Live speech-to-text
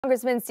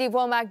Congressman Steve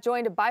Womack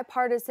joined a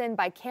bipartisan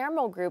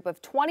bicameral group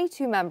of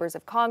 22 members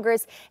of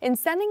Congress in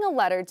sending a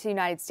letter to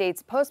United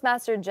States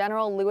Postmaster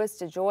General Louis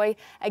DeJoy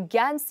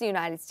against the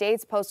United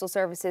States Postal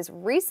Service's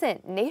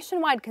recent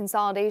nationwide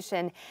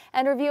consolidation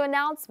and review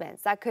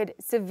announcements that could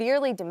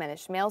severely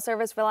diminish mail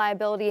service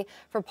reliability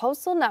for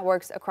postal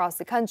networks across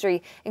the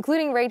country,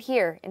 including right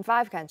here in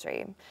Five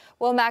Country.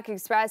 Womack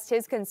expressed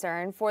his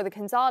concern for the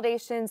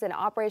consolidations and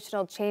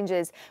operational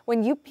changes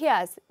when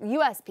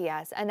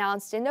USPS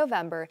announced in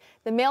November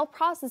the mail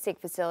processing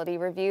facility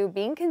review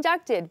being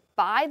conducted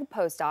by the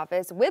post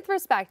office with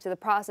respect to the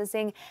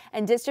processing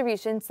and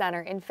distribution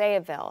center in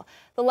Fayetteville.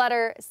 The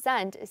letter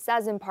sent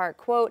says in part,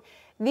 quote,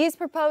 "These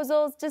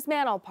proposals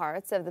dismantle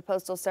parts of the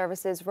Postal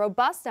Service's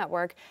robust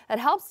network that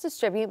helps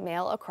distribute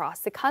mail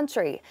across the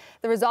country.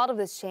 The result of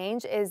this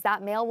change is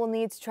that mail will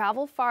need to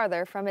travel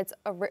farther from its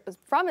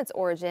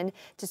origin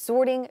to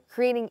sorting,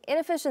 creating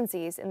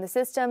inefficiencies in the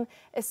system,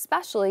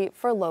 especially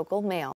for local mail."